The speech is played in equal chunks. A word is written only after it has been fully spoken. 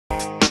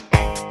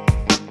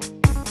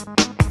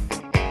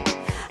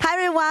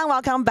everyone,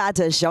 welcome back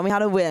to Show Me How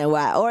to Win. We're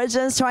at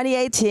Origins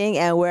 2018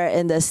 and we're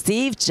in the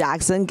Steve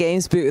Jackson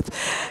Games booth.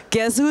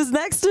 Guess who's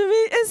next to me?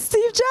 It's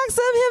Steve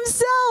Jackson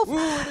himself. Ooh,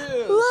 it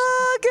is.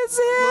 Look,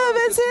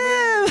 it's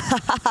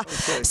him,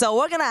 Okay. So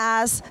we're gonna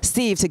ask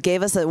Steve to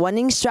give us a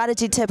winning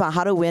strategy tip on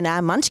how to win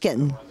at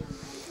Munchkin.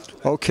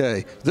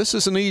 Okay, this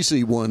is an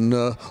easy one.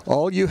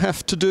 All you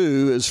have to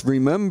do is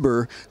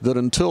remember that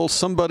until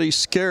somebody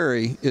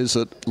scary is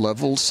at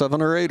level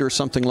 7 or 8 or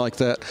something like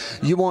that,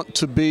 you want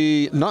to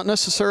be not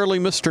necessarily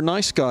Mr.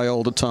 Nice Guy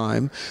all the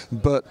time,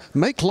 but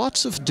make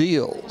lots of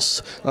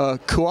deals.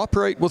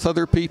 Cooperate with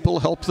other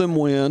people, help them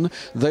win.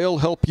 They'll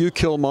help you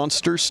kill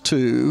monsters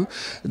too.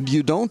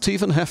 You don't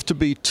even have to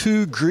be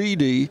too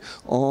greedy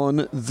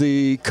on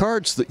the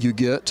cards that you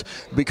get,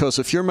 because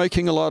if you're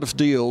making a lot of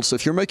deals,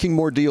 if you're making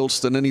more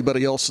deals than anybody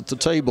else at the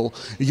table,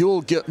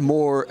 you'll get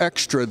more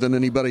extra than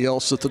anybody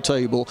else at the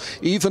table,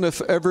 even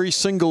if every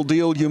single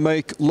deal you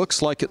make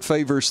looks like it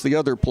favors the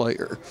other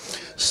player.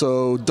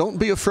 So don't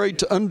be afraid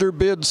to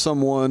underbid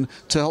someone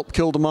to help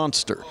kill the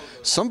monster.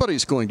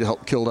 Somebody's going to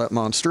help kill that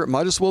monster. It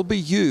might as well be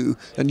you,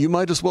 and you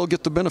might as well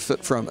get the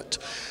benefit from it.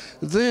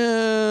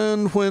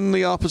 Then when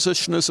the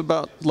opposition is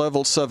about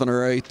level 7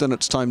 or 8, then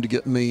it's time to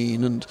get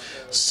mean and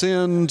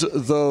send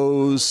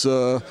those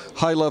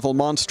high-level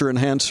monster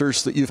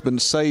enhancers that you've been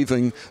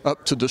saving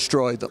up to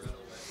destroy them.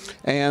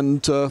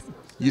 And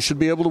you should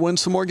be able to win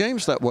some more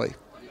games that way.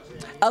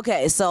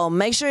 Okay, so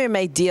make sure you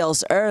make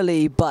deals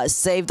early, but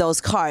save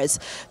those cards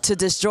to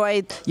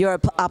destroy your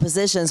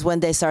oppositions when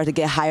they start to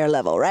get higher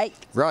level, right?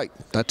 Right,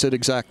 that's it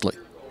exactly.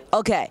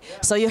 Okay,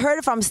 so you heard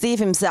it from Steve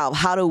himself,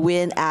 how to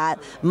win at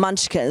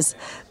Munchkins.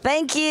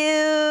 Thank you.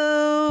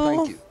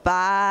 Thank you.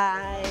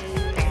 Bye.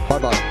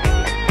 Bye-bye.